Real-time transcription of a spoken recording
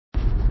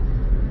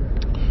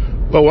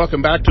Well,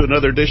 welcome back to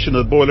another edition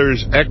of the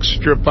Boilers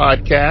Extra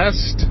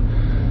Podcast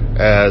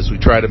as we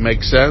try to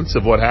make sense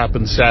of what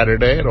happened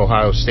Saturday at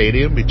Ohio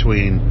Stadium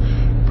between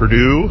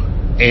Purdue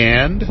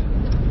and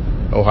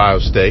Ohio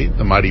State,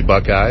 the mighty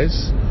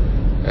Buckeyes,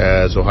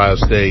 as Ohio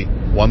State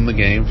won the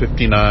game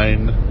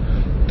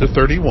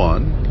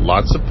 59-31.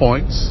 Lots of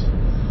points.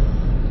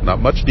 Not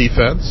much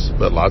defense,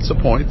 but lots of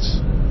points.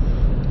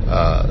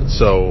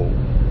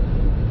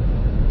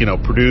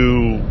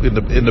 Purdue,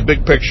 in the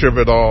big picture of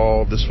it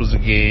all, this was a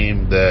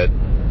game that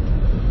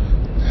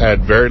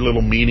had very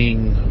little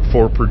meaning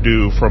for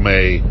Purdue from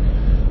a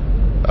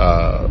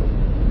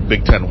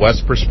Big Ten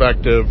West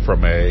perspective,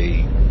 from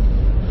a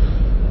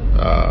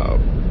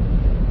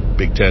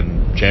Big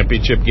Ten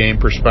championship game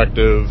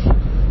perspective.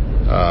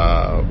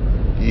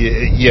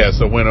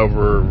 Yes, a win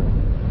over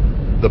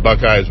the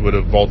Buckeyes would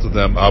have vaulted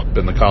them up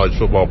in the college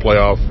football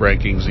playoff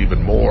rankings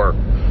even more,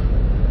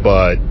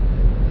 but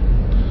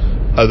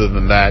other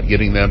than that,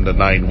 getting them to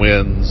 9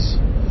 wins,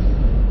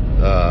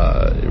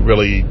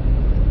 really,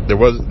 there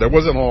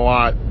wasn't a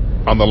lot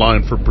on the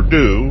line for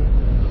Purdue,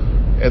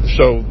 and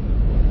so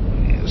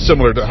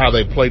similar to how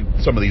they played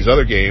some of these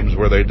other games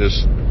where they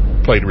just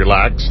played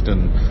relaxed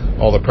and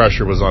all the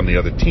pressure was on the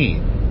other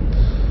team.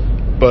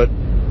 But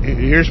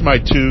here's my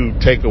two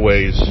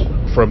takeaways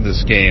from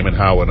this game and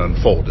how it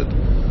unfolded,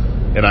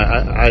 and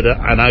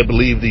I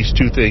believe these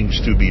two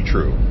things to be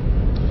true.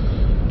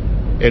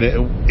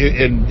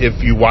 And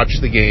if you watch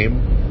the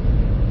game,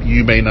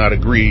 you may not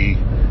agree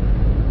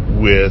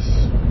with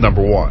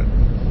number one,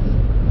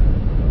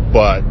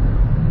 but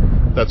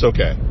that's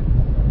okay.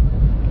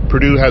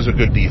 Purdue has a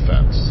good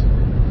defense.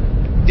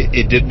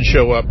 It didn't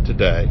show up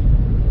today,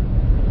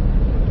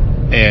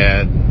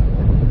 and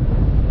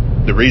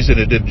the reason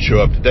it didn't show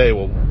up today,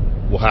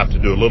 we'll have to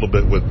do a little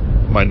bit with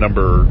my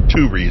number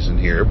two reason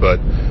here,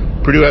 but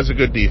Purdue has a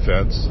good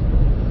defense.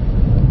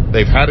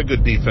 They've had a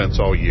good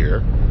defense all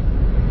year.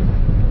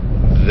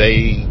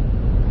 They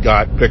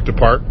got picked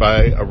apart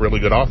by a really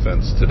good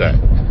offense today.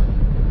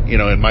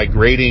 In my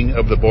grading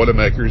of the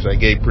Boilermakers, I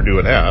gave Purdue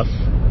an F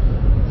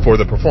for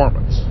the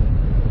performance.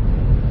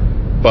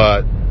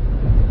 But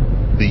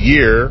the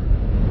year,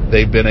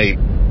 they've been a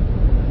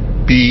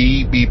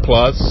B+,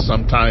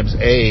 sometimes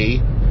A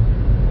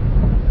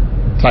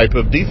type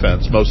of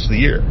defense most of the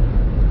year.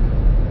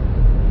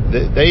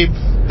 They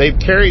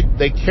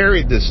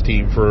carried this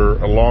team for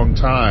a long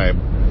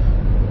time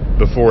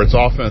before its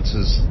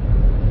offenses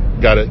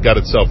got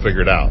itself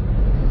figured out.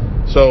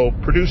 So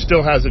Purdue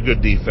still has a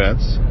good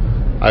defense.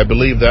 I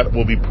believe that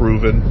will be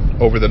proven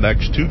over the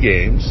next two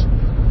games,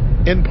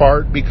 in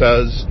part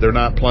because they're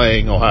not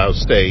playing Ohio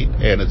State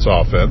and its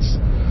offense.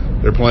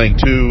 They're playing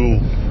two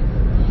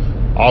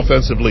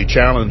offensively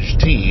challenged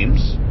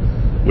teams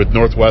with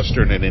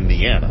Northwestern and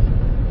Indiana.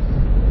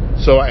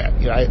 So I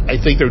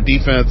think their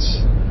defense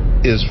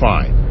is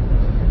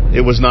fine. It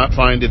was not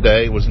fine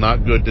today. It was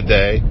not good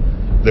today.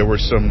 There were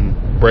some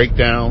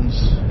breakdowns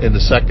in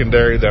the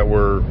secondary that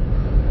were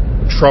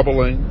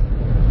troubling.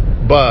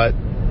 But,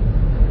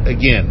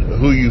 again,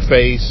 who you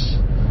face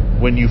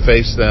when you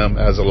face them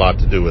has a lot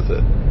to do with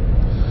it.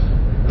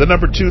 The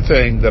number two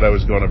thing that I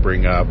was going to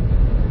bring up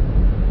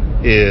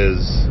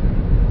is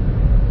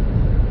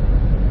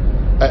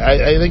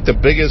I think the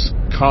biggest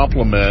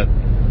compliment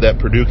that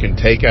Purdue can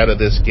take out of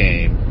this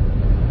game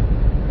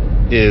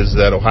is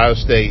that Ohio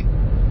State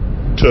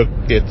took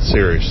it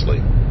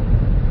seriously.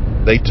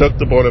 They took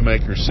the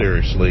Boilermakers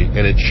seriously,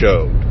 and it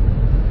showed.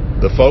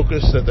 The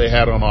focus that they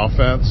had on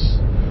offense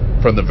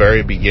from the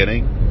very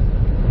beginning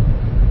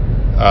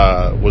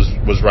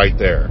was right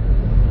there.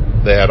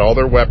 They had all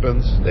their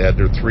weapons. They had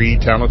their three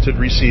talented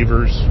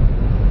receivers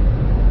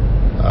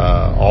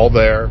all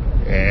there,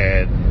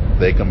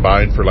 and they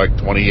combined for like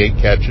 28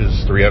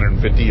 catches, 350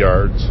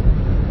 yards.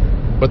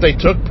 But they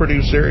took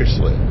Purdue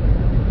seriously.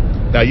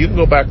 Now, you can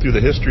go back through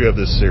the history of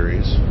this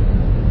series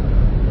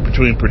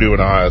between Purdue and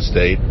Ohio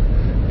State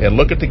and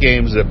look at the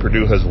games that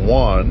Purdue has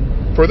won,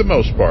 for the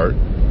most part.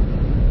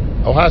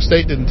 Ohio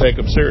State didn't take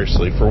them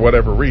seriously for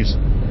whatever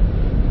reason.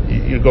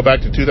 You go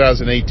back to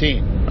 2018.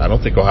 I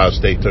don't think Ohio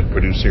State took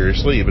Purdue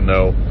seriously, even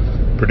though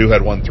Purdue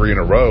had won 3 in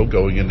a row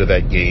going into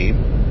that game.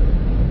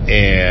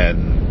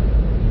 And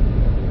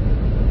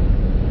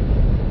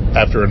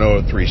after an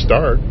 0-3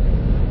 start,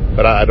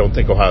 but I don't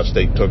think Ohio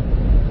State took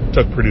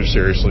Purdue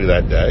seriously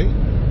that day.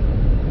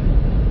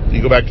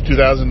 You go back to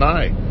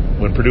 2009.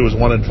 When Purdue was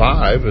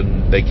 1-5,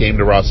 and they came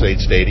to Ross-Ade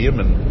Stadium,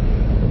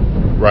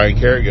 and Ryan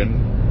Kerrigan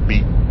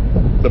beat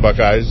the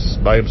Buckeyes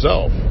by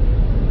himself.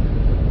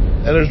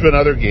 And there's been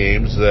other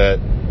games that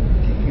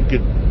you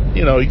could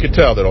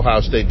tell that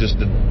Ohio State just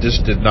did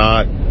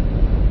not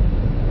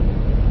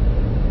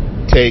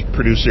take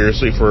Purdue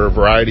seriously for a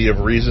variety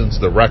of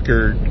reasons. The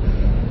record,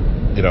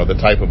 the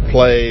type of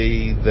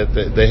play that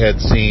they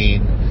had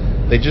seen,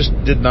 they just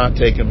did not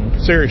take them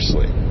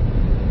seriously.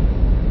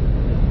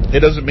 It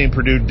doesn't mean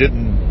Purdue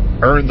didn't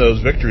earn those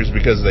victories,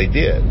 because they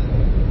did.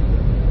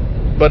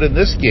 But in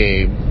this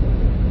game,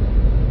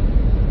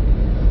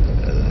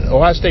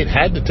 Ohio State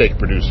had to take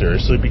Purdue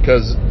seriously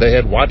because they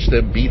had watched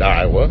them beat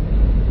Iowa.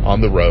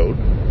 on the road.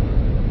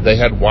 They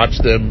had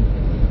watched them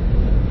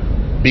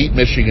beat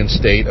Michigan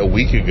State a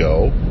week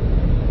ago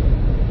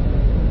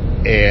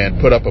and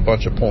put up a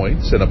bunch of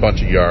points and a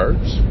bunch of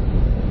yards.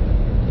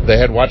 They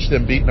had watched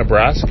them beat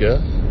Nebraska,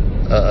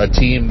 a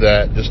team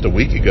that just a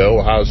week ago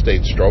Ohio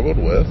State struggled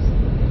with.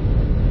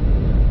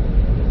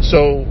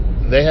 So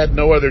they had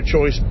no other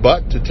choice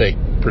but to take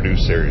Purdue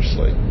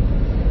seriously.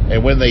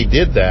 And when they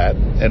did that,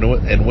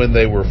 and when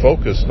they were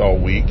focused all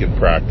week in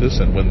practice,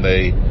 and when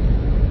they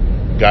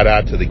got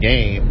out to the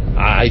game,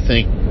 I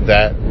think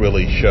that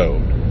really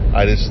showed.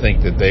 I just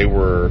think that they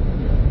were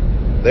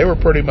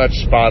pretty much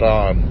spot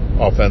on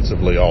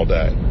offensively all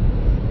day.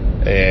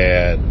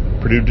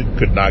 And Purdue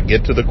could not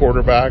get to the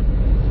quarterback.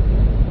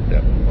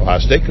 Ohio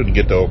State couldn't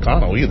get to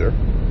O'Connell either.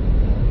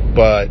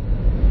 But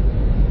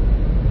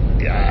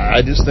yeah,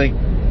 I just think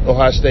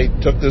Ohio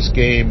State took this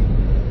game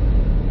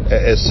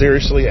as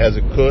seriously as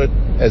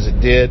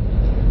it did,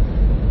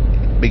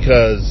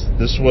 because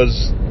this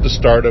was the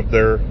start of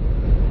their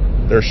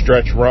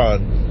stretch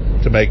run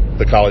to make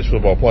the college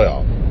football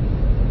playoff.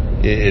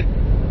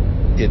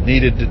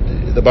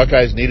 The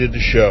Buckeyes needed to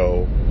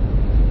show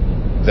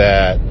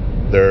that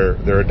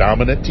they're a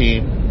dominant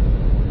team.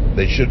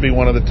 They should be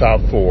one of the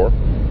top four,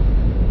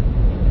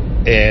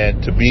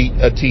 and to beat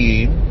a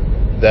team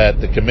that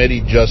the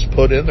committee just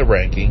put in the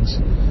rankings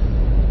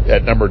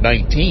at number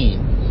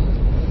 19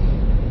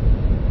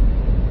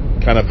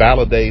 kind of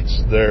validates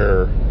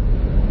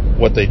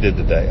what they did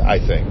today, I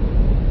think.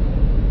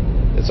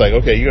 It's like,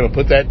 okay, you're going to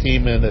put that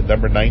team in at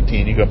number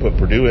 19, you're going to put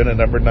Purdue in at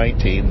number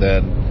 19,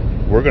 then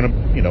we're going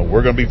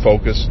to be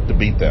focused to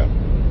beat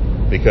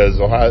them.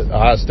 Because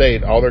Ohio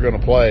State, all they're going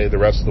to play the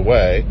rest of the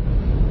way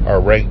are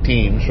ranked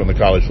teams from the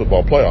college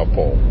football playoff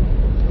poll.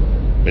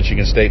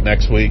 Michigan State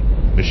next week,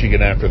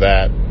 Michigan after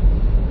that,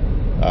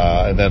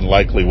 and then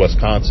likely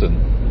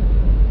Wisconsin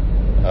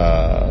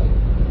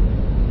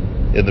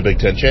in the Big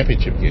Ten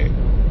championship game.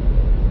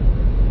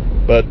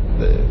 But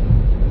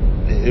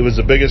it was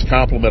the biggest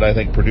compliment I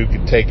think Purdue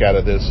could take out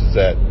of this, is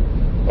that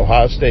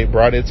Ohio State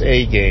brought its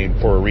A game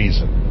for a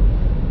reason,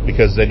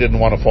 because they didn't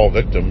want to fall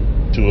victim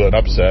to an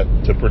upset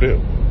to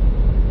Purdue.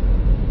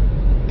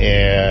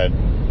 And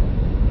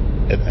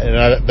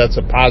that's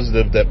a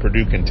positive that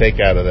Purdue can take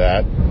out of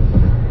that.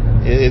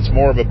 It's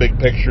more of a big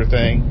picture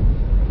thing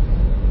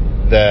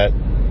that,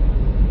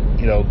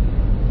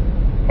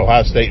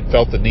 Ohio State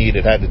felt the need.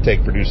 It had to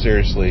take Purdue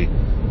seriously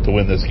to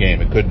win this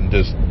game. It couldn't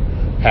just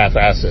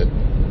half-ass it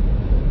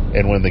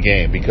and win the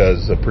game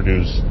because of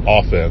Purdue's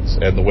offense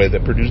and the way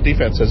that Purdue's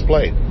defense has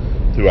played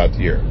throughout the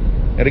year.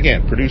 And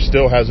again, Purdue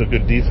still has a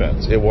good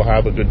defense. It will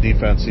have a good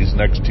defense these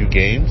next two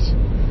games,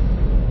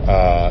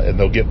 and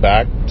they'll get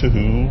back to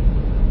who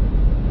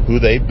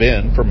they've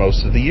been for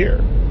most of the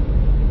year.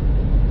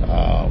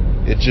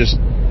 It's just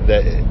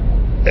that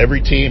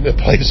every team that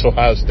plays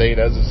Ohio State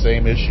has the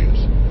same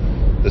issues,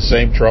 the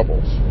same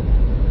troubles.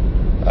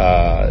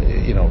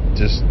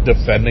 Just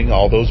defending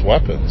all those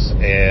weapons.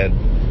 And,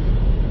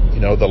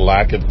 the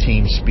lack of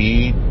team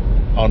speed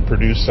on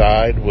Purdue's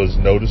side was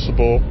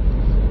noticeable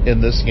in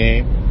this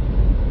game.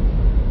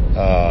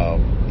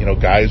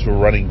 Guys were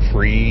running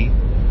free.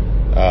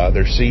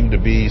 There seemed to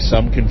be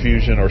some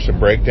confusion or some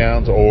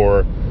breakdowns,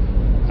 or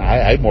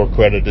I more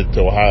credited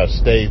to Ohio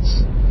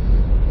State's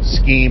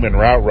scheme and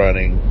route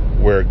running,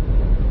 where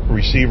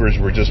receivers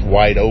were just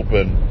wide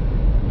open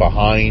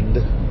behind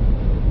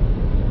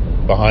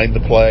the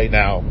play.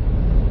 Now,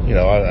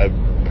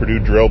 Purdue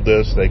drilled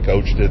this, they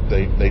coached it,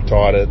 they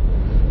taught it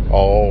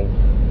all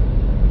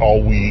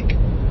week.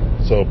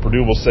 So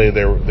Purdue will say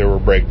there were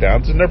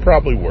breakdowns, and there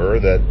probably were,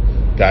 that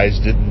guys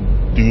didn't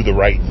do the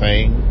right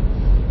thing.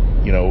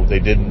 They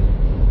didn't,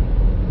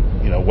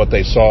 what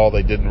they saw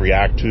they didn't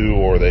react to,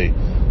 or they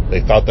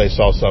thought they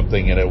saw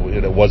something and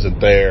it wasn't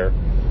there.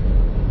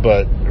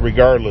 But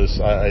regardless,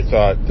 I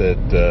thought that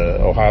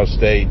Ohio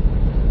State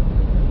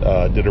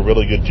did a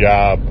really good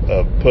job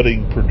of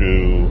putting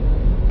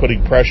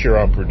pressure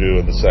on Purdue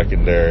in the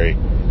secondary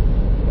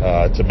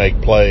to make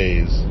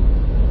plays,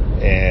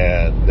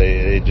 and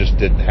it just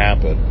didn't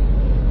happen.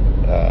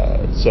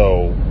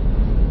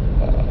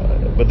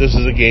 But this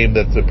is a game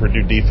that the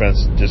Purdue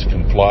defense just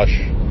can flush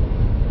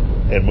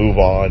and move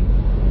on,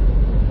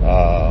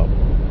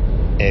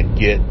 and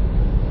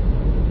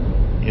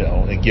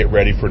get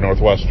ready for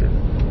Northwestern.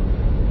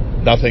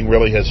 Nothing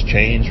really has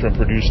changed from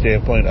Purdue's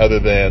standpoint, other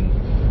than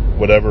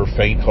whatever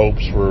faint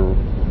hopes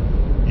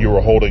you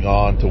were holding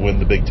on to win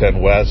the Big Ten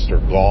West are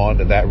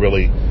gone, and that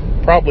really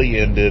probably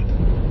ended,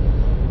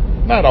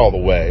 not all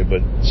the way,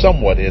 but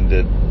somewhat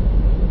ended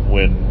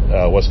when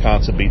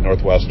Wisconsin beat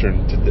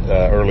Northwestern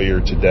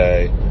earlier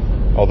today.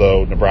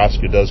 Although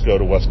Nebraska does go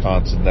to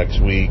Wisconsin next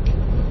week,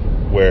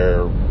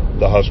 where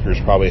the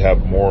Huskers probably have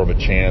more of a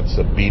chance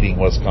of beating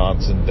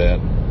Wisconsin than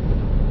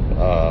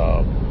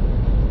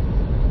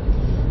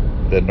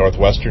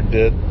Northwestern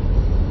did.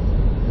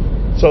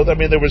 So,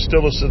 there was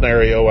still a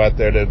scenario out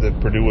there that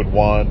Purdue would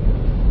won,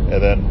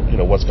 and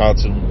then,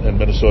 Wisconsin and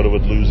Minnesota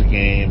would lose a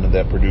game, and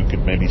that Purdue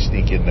could maybe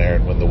sneak in there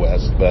and win the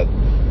West. But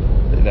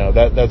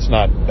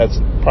that's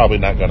probably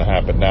not going to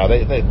happen now.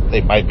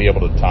 They might be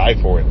able to tie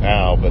for it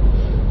now, but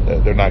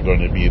they're not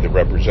going to be the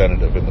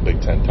representative in the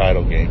Big Ten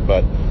title game.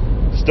 But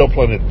still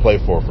plenty to play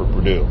for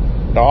Purdue.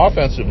 Now,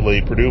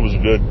 offensively, Purdue was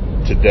good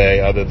today,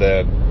 other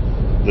than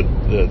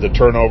the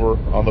turnover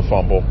on the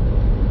fumble,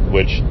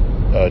 which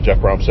Jeff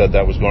Brohm said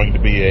that was going to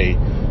be a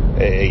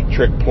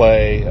trick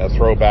play, a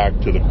throwback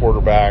to the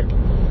quarterback,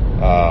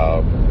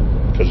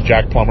 because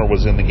Jack Plummer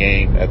was in the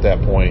game at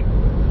that point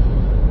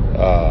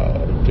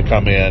to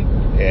come in,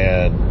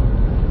 and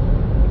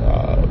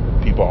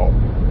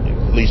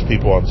at least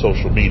people on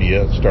social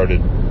media,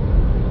 started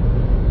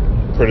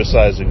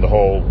criticizing the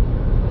whole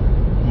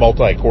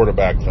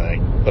multi-quarterback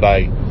thing. But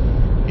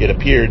it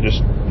appeared,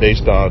 just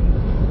based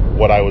on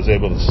what I was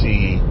able to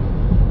see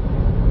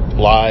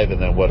live and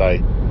then what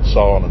I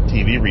saw on a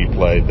TV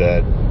replay,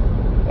 that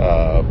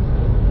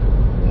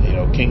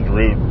King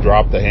Drew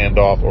dropped the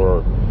handoff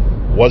or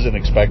wasn't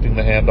expecting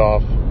the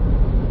handoff.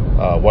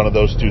 One of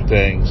those two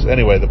things.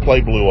 Anyway, the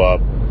play blew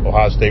up.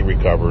 Ohio State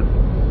recovered.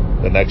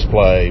 The next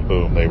play,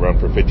 boom, they run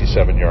for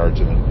 57 yards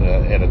and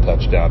a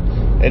touchdown.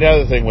 And the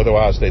other thing with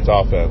Ohio State's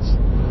offense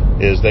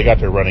is they got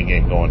their running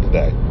game going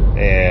today.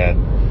 And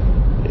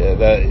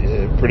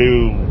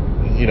Purdue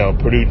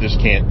just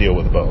can't deal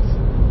with both.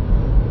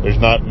 There's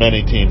not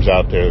many teams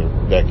out there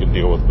that can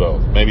deal with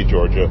both. Maybe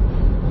Georgia,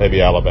 maybe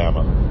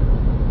Alabama.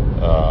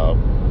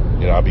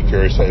 I'll be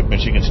curious if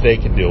Michigan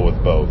State can deal with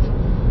both,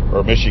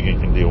 or Michigan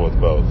can deal with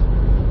both.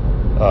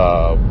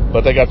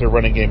 But they got their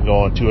running game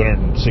going,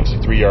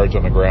 263 yards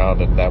on the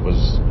ground, and that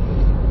was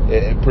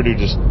Purdue.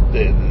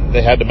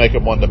 They had to make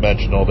them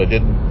one-dimensional.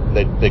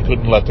 They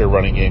couldn't let their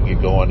running game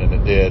get going, and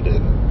it did.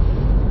 And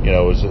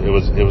it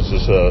was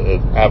just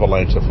an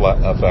avalanche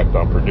effect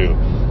on Purdue.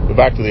 But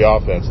back to the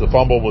offense, the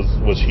fumble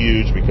was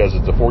huge because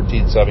it's a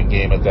 14-7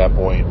 game at that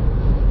point,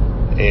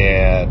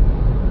 and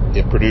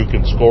if Purdue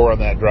can score on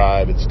that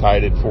drive, it's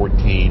tied at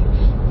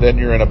 14. Then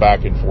you're in a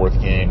back and forth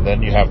game.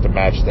 Then you have to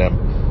match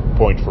them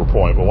point for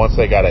point. But once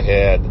they got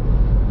ahead,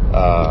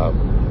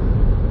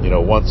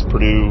 once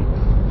Purdue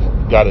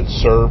got its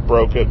serve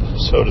broken,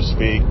 so to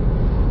speak,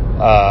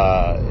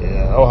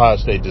 Ohio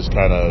State just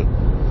kind of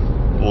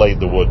laid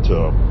the wood to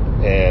them,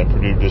 and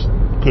Purdue just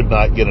could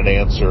not get an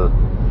answer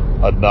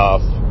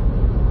enough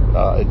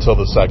until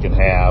the second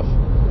half.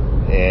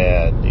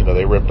 And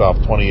they ripped off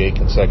 28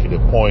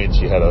 consecutive points.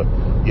 You had a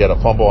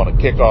fumble on a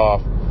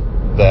kickoff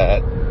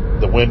that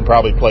the wind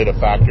probably played a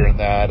factor in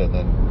that, and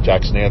then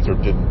Jackson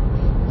Anthrop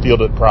didn't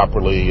field it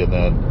properly, and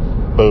then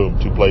boom,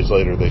 2 plays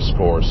later they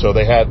score. So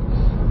they had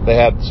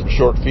some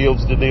short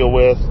fields to deal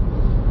with,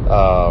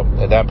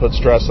 and that put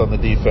stress on the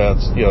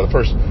defense. The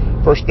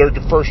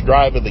first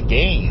drive of the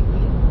game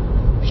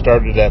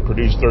started at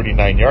Purdue's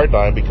 39-yard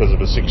line because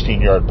of a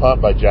 16-yard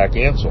punt by Jack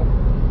Ansel.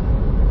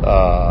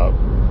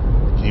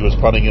 He was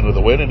punting into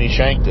the wind, and he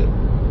shanked it.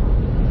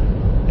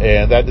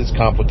 And that just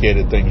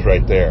complicated things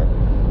right there.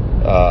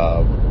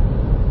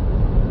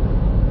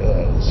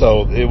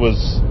 So it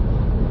was,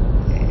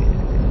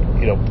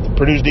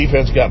 Purdue's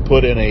defense got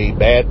put in a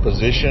bad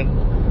position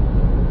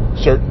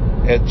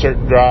at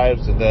certain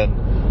drives, and then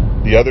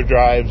the other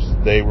drives,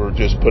 they were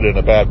just put in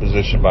a bad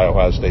position by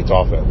Ohio State's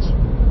offense.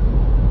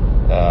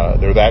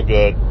 They're that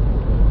good,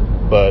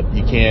 but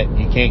you can't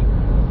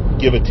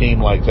give a team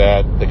like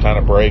that the kind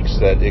of breaks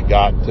that it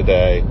got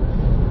today.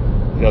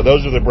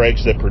 Those are the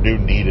breaks that Purdue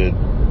needed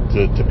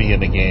to be in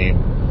the game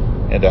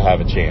and to have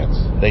a chance.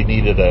 They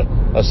needed a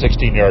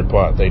 16-yard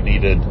punt. They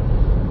needed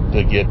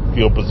to get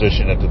field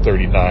position at the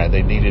 39.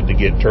 They needed to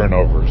get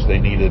turnovers. They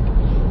needed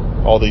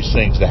all these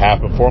things to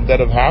happen for them that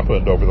have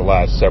happened over the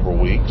last several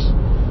weeks.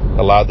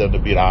 Allowed them to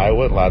beat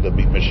Iowa, allowed them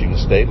to beat Michigan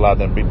State, allowed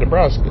them to beat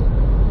Nebraska.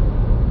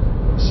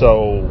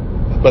 So,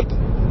 but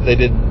they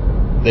didn't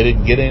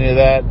get any of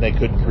that, and they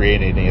couldn't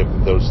create any of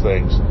those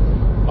things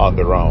on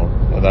their own,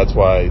 and that's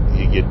why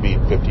you get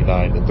beat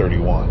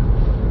 59-31.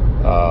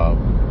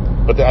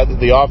 But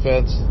the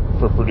offense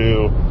for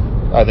Purdue,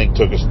 I think,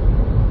 took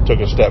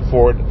a step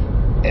forward.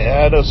 And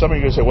I know some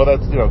of you say, well,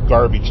 that's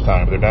garbage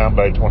time. They're down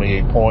by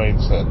 28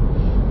 points, and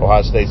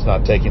Ohio State's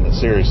not taking it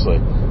seriously.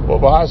 Well,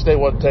 if Ohio State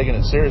wasn't taking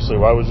it seriously,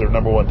 why was their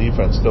number one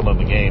defense still in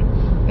the game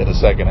in the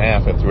second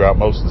half and throughout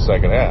most of the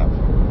second half?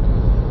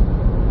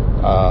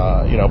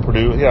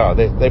 Purdue,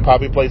 they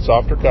probably played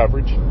softer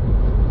coverage.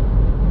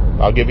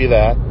 I'll give you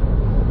that.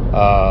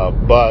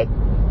 But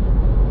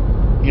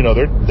they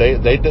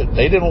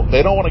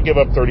don't want to give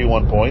up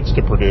 31 points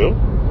to Purdue,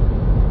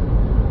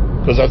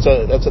 because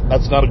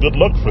that's not a good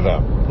look for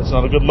them. It's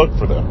not a good look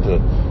for them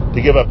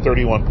to give up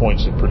 31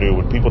 points at Purdue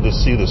when people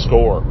just see the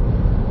score.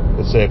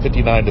 Let's say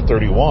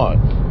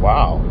 59-31.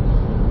 Wow,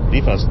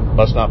 defense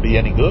must not be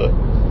any good.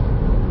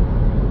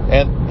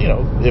 And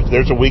if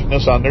there's a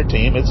weakness on their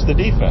team, it's the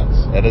defense,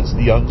 and it's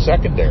the young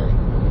secondary.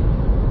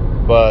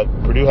 But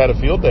Purdue had a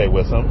field day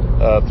with them,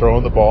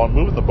 throwing the ball and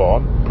moving the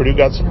ball. And Purdue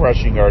got some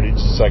rushing yardage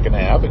the second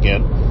half.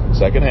 Again,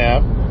 second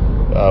half,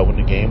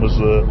 when the game was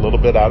a little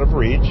bit out of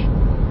reach.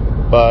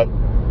 But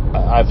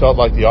I felt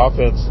like the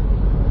offense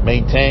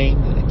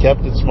maintained and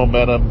kept its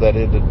momentum that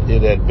it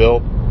had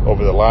built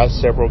over the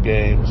last several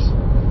games,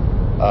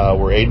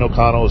 where Aiden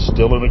O'Connell is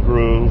still in a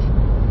groove.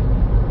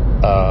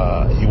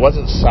 He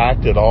wasn't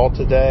sacked at all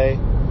today,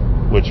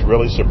 which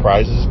really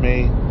surprises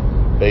me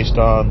based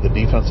on the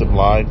defensive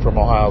line from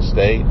Ohio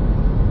State.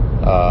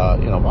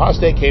 Ohio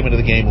State came into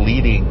the game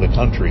leading the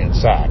country in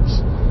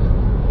sacks.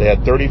 They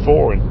had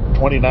 34, and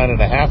 29 and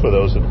a half of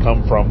those had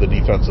come from the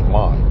defensive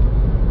line.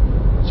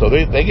 So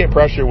they get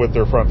pressure with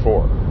their front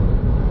four.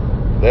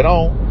 They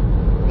don't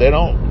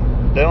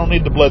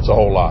need to blitz a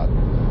whole lot,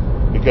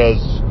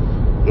 because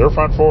their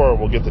front four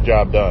will get the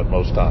job done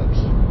most times.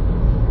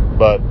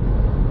 But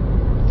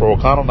for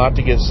O'Connell not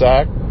to get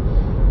sacked,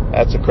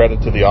 that's a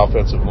credit to the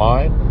offensive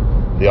line.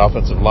 The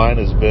offensive line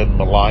has been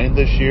maligned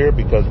this year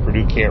because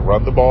Purdue can't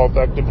run the ball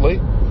effectively,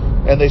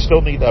 and they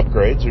still need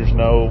upgrades. There's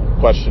no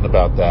question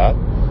about that.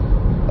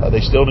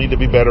 They still need to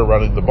be better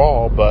running the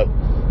ball, but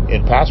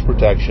in pass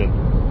protection,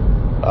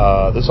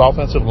 this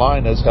offensive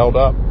line has held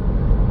up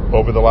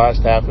over the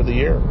last half of the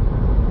year.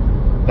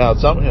 Now,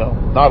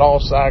 not all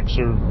sacks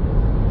are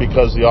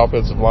because the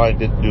offensive line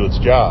didn't do its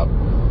job.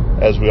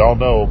 As we all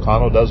know,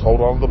 O'Connell does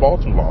hold on to the ball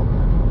too long.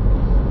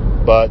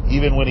 But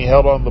even when he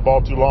held on to the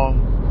ball too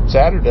long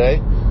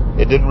Saturday,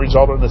 it didn't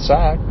result in a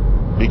sack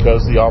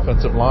because the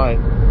offensive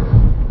line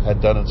had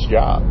done its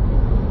job.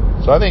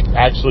 So I think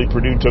actually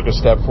Purdue took a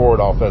step forward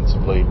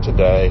offensively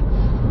today,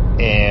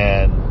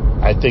 and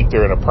I think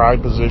they're in a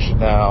prime position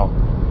now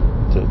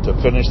to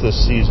finish this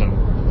season,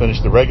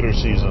 finish the regular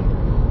season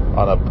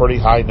on a pretty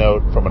high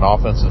note from an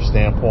offensive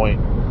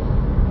standpoint,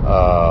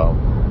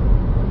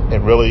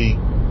 and really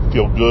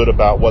feel good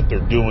about what they're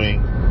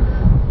doing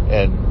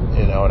and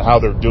how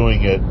they're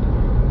doing it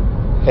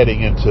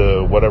heading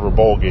into whatever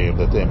bowl game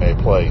that they may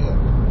play in.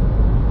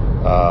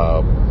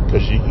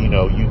 Because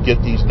you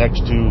get these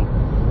next two,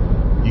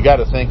 you got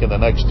to think in the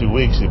next 2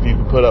 weeks, if you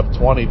can put up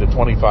 20 to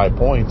 25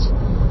 points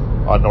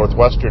on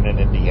Northwestern and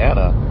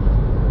Indiana,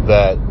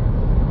 that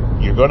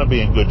you're going to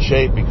be in good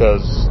shape,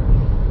 because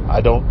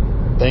I don't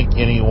think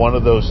any one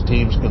of those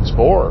teams can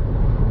score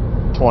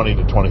 20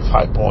 to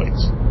 25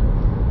 points.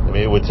 I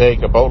mean, it would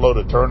take a boatload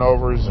of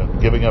turnovers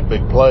and giving up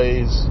big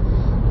plays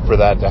for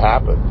that to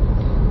happen.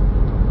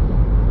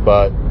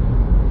 But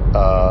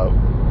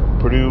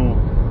Purdue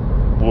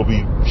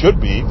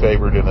should be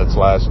favored in its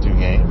last two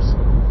games,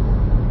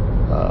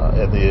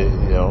 and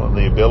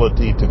the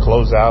ability to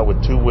close out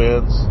with 2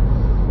 wins.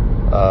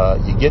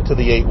 You get to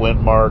the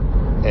 8-win mark,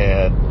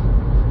 and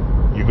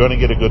you're going to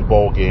get a good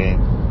bowl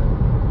game.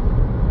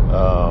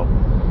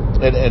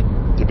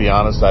 And to be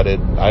honest, I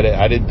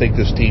didn't think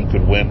this team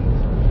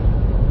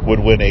would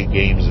win 8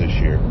 games this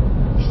year.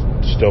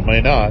 Still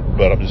may not,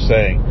 but I'm just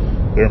saying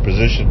they're in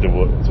position to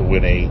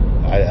win 8.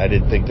 I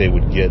didn't think they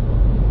would get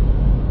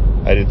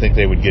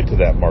to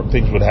that mark.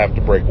 Things would have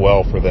to break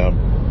well for them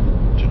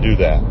to do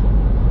that,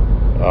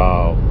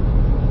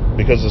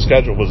 because the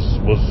schedule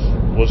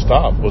was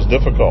tough, was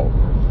difficult.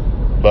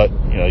 But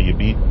you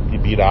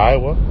beat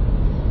Iowa.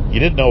 You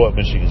didn't know what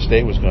Michigan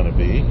State was going to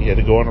be. You had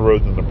to go on the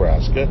road to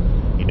Nebraska.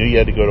 You knew you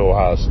had to go to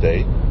Ohio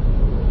State.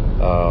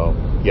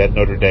 You had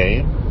Notre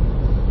Dame.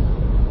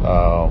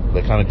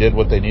 They kind of did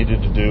what they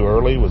needed to do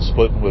early with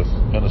splitting with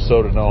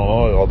Minnesota and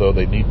Illinois, although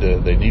they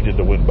needed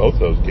to win both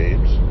those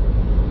games.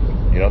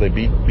 They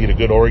beat a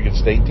good Oregon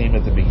State team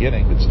at the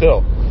beginning, but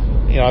still,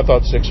 I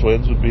thought 6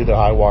 wins would be the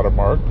high water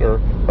mark, or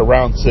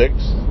around 6,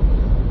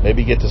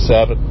 maybe get to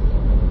 7.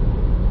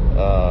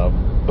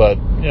 But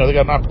they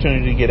got an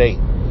opportunity to get 8,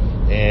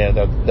 and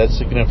that's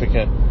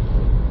significant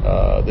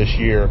this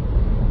year.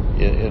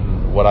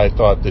 In what I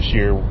thought this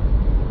year,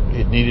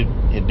 it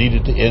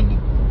needed to end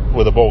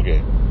with a bowl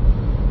game.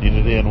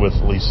 Needed to end with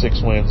at least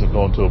 6 wins and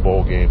go into a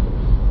bowl game.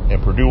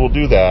 And Purdue will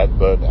do that,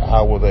 but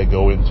how will they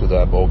go into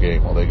that bowl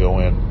game? Will they go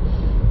in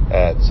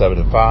at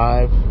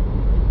 7-5,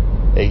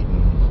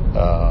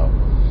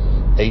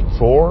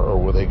 8-4, or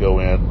will they go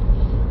in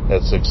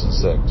at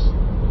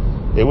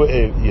 6-6? It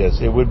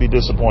would be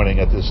disappointing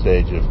at this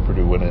stage if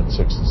Purdue went in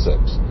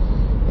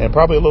 6-6, and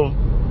probably a little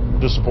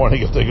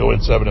disappointing if they go in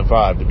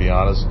 7-5, to be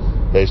honest,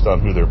 based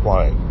on who they're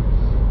playing.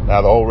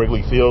 Now the whole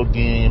Wrigley Field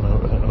game,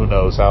 who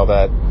knows how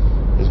that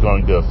is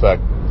going to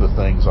affect the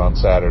things on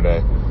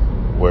Saturday,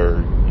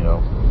 where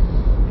you're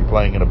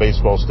playing in a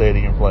baseball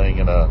stadium, playing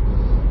in a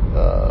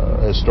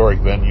historic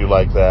venue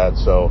like that.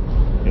 So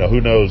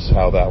who knows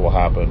how that will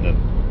happen,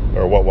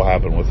 or what will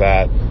happen with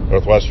that.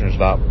 Northwestern is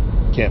not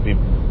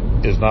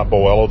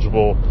bowl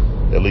eligible,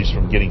 at least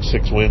from getting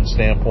 6 wins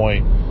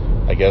standpoint.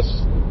 I guess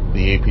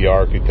the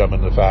APR could come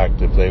into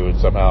fact if they would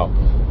somehow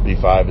be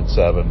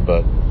 5-7,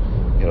 but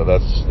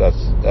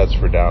that's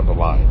for down the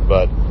line.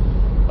 But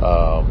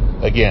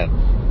again,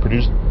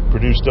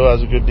 Purdue still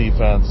has a good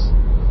defense,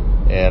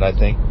 and I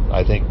think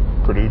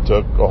Purdue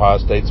took Ohio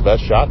State's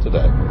best shot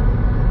today,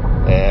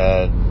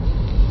 and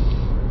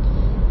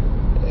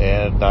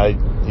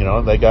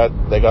they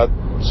got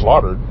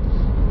slaughtered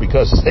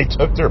because they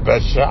took their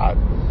best shot.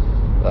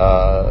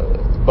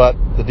 But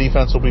the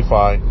defense will be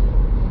fine.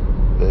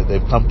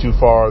 They've come too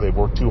far. They've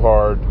worked too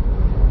hard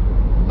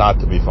not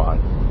to be fine.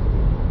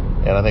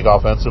 And I think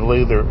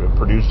offensively,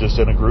 Purdue's just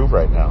in a groove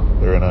right now.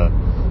 They're in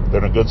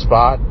a good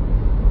spot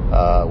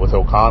with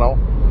O'Connell.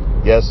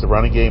 Yes, the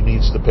running game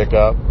needs to pick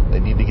up. They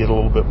need to get a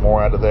little bit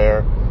more out of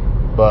there.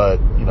 But,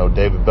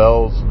 David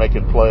Bell's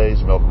making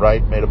plays. Milton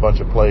Wright made a bunch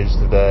of plays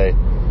today.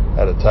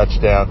 Had a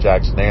touchdown.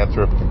 Jackson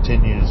Anthrop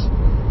continues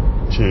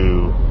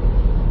to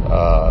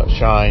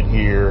shine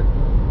here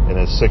in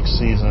his 6th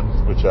season,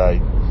 which I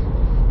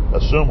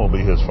assume will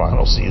be his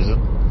final season.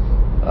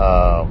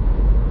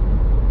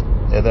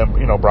 And then,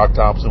 Brock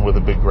Thompson with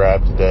a big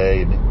grab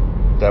today. And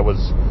that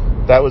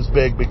was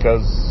big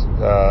because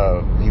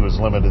he was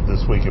limited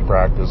this week in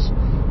practice,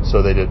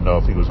 so they didn't know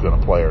if he was going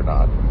to play or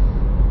not.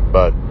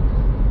 But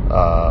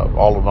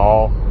all in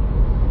all,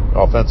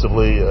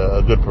 offensively,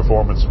 a good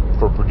performance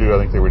for Purdue. I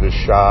think they were just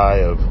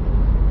shy of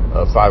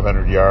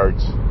 500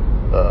 yards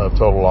of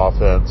total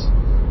offense.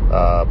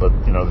 But,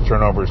 the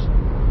turnovers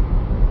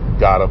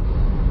got them.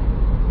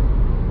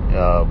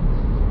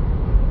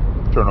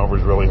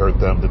 Turnovers really hurt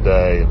them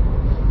today.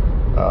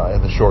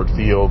 In the short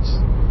fields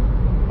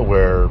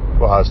where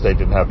Ohio State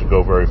didn't have to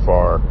go very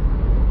far,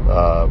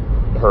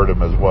 hurt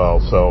him as well.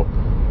 So,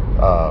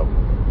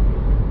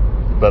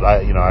 but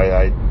I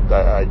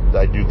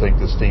do think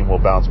this team will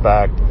bounce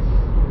back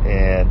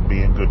and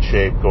be in good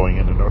shape going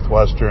into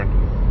Northwestern,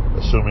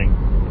 assuming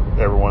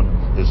everyone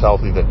is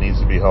healthy that needs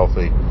to be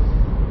healthy,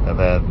 and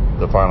then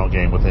the final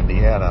game with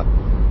Indiana.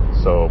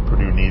 So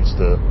Purdue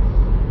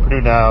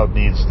now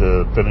needs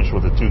to finish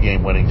with a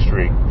 2-game winning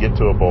streak, get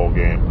to a bowl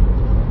game,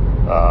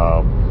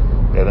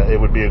 and it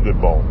would be a good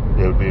bowl.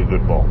 It would be a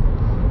good bowl.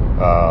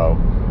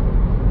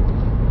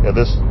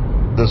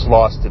 This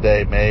loss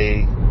today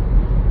may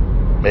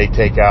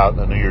take out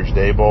the New Year's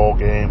Day bowl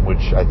game,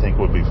 which I think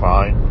would be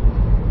fine,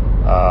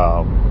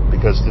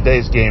 because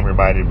today's game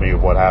reminded me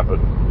of what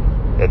happened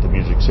at the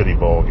Music City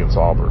Bowl against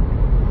Auburn,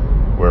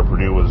 where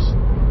Purdue was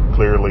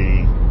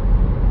clearly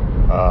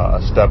a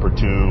step or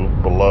two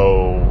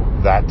below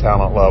that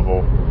talent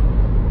level,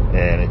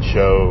 and it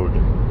showed,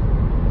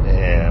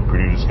 and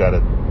Purdue just got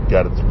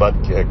its butt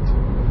kicked,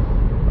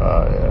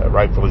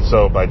 rightfully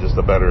so, by just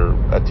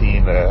a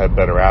team that had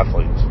better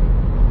athletes,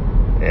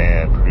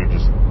 and Purdue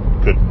just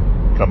couldn't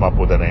come up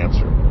with an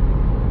answer.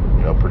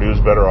 Purdue's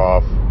better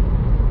off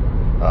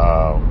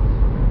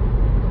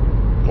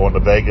going to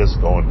Vegas,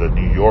 going to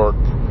New York,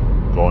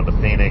 going to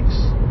Phoenix,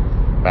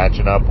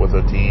 matching up with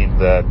a team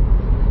that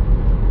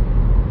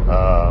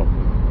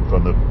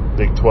from the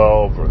Big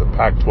 12 or the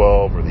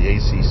Pac-12 or the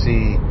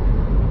ACC,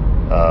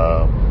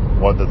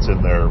 one that's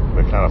in their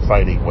kind of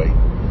fighting weight.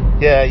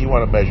 Yeah, you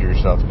want to measure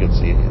yourself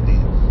against the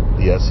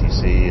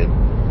SEC and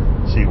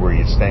see where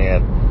you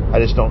stand. I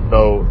just don't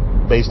know,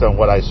 based on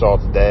what I saw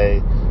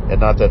today, and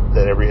not that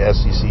every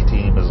SEC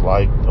team is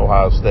like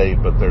Ohio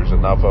State, but there's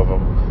enough of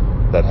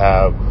them that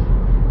have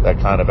that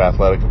kind of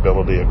athletic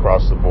ability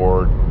across the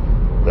board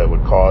that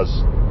would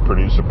cause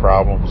Purdue some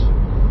problems.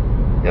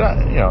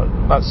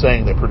 I'm not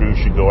saying that Purdue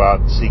should go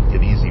out and seek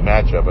an easy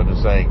matchup. I'm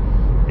just saying,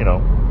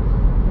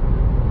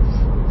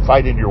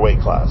 fight in your weight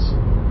class.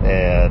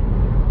 And,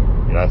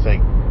 I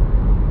think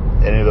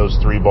any of those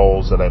 3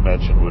 bowls that I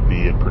mentioned would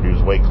be in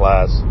Purdue's weight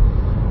class.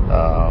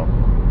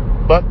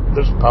 But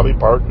there's probably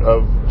part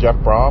of Jeff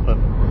Brom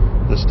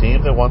and this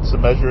team that wants to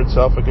measure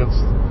itself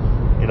against,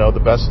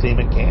 the best team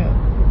it can.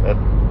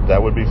 And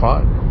that would be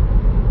fine.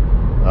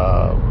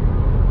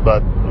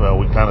 But,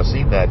 we've kind of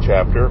seen that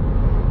chapter.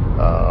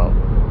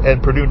 And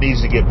Purdue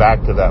needs to get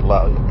back to that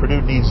level.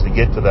 Purdue needs to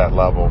get to that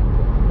level.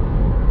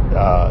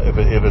 If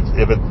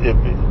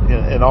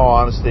in all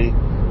honesty,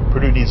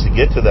 Purdue needs to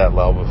get to that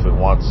level if it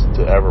wants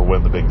to ever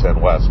win the Big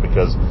Ten West,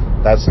 because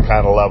that's the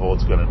kind of level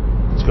it's going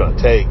to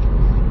take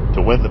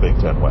to win the Big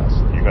Ten West.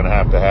 You're going to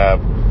have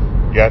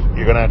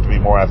to be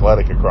more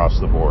athletic across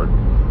the board.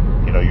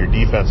 Your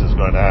defense is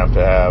going to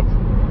have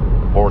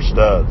more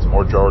studs,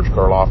 more George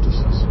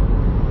Karlaftises.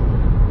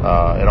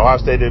 And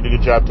Ohio State did a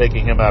good job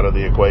taking him out of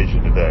the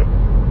equation today.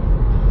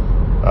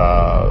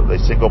 They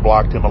single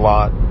blocked him a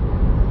lot.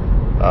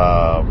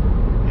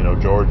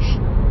 George,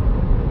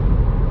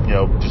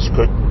 just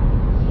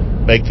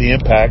couldn't make the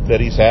impact that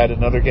he's had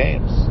in other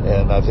games.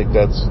 And I think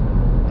that's,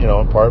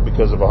 in part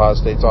because of Ohio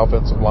State's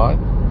offensive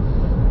line.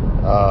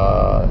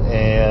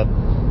 And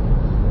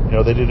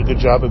they did a good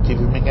job of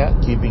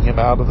keeping him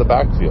out of the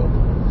backfield.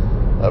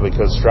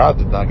 Because Stroud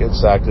did not get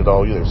sacked at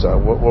all either. So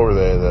what were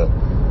they? The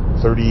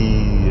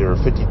 30 or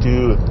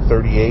 52 and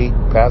 38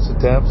 pass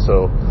attempts,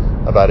 so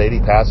about 80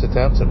 pass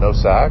attempts and no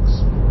sacks.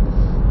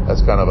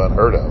 That's kind of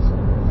unheard of.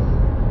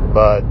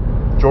 But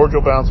Georgia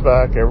will bounce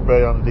back.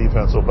 Everybody on the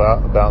defense will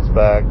bounce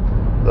back.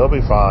 They'll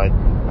be fine,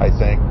 I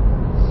think.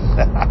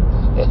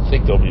 I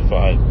think they'll be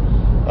fine,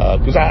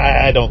 because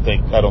I don't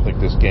think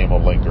this game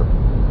will linger.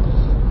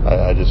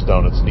 I just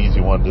don't. It's an easy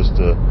one just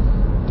to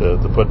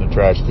put in the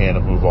trash can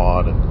and move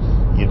on. And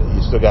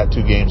you still got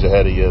 2 games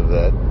ahead of you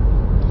that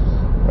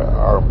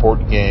are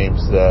important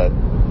games, that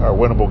are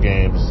winnable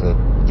games, that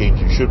games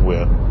you should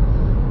win,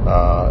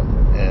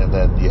 and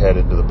then you head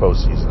into the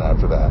postseason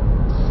after that.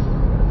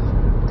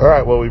 All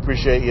right, well, we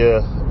appreciate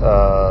you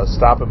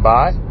stopping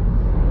by,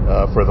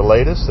 for the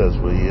latest as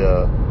we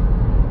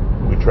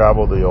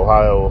travel the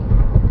Ohio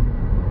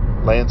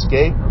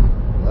landscape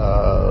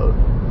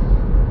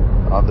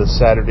on this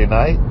Saturday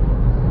night.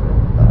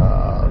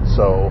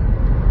 So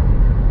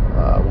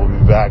we'll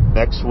be back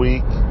next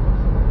week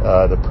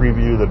to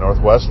preview the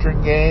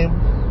Northwestern game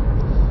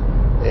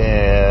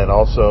and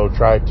also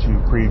try to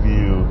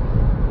preview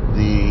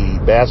the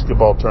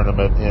basketball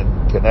tournament in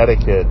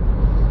Connecticut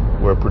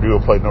where Purdue will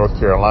play North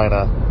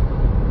Carolina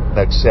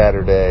next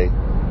Saturday,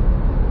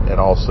 and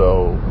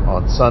also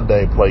on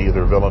Sunday play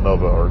either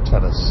Villanova or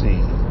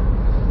Tennessee.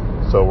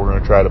 So we're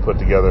going to try to put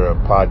together a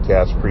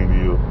podcast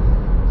preview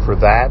for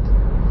that,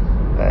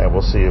 and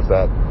we'll see if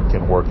that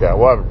can work out.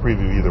 We'll have a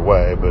preview either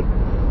way, but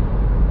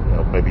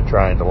maybe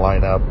trying to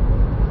line up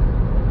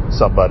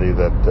somebody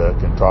that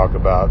can talk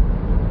about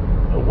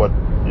what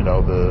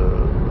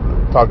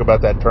talk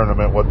about that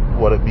tournament,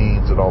 what it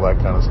means, and all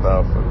that kind of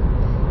stuff. And,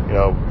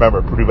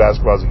 remember, Purdue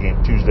basketball is a game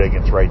Tuesday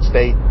against Wright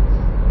State,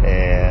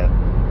 and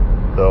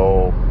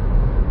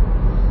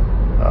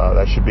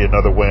that should be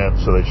another win,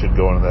 so they should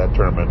go into that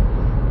tournament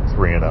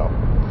 3-0.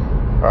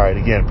 All right,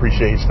 again,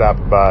 appreciate you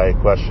stopping by.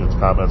 Questions,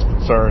 comments,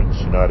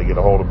 concerns, you know how to get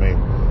a hold of me.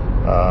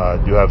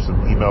 I do have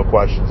some email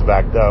questions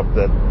backed up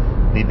that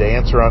need to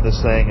answer on this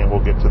thing, and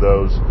we'll get to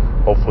those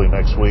hopefully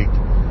next week.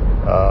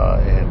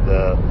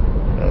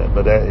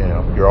 But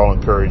you're all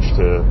encouraged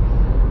to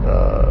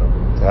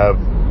have,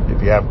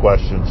 if you have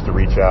questions, to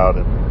reach out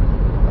and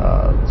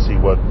see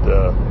what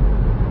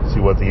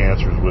the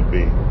answers would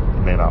be.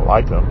 You may not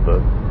like them,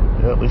 but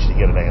at least you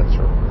get an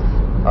answer.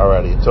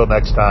 Alrighty, until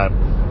next time,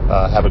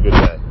 have a good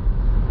day.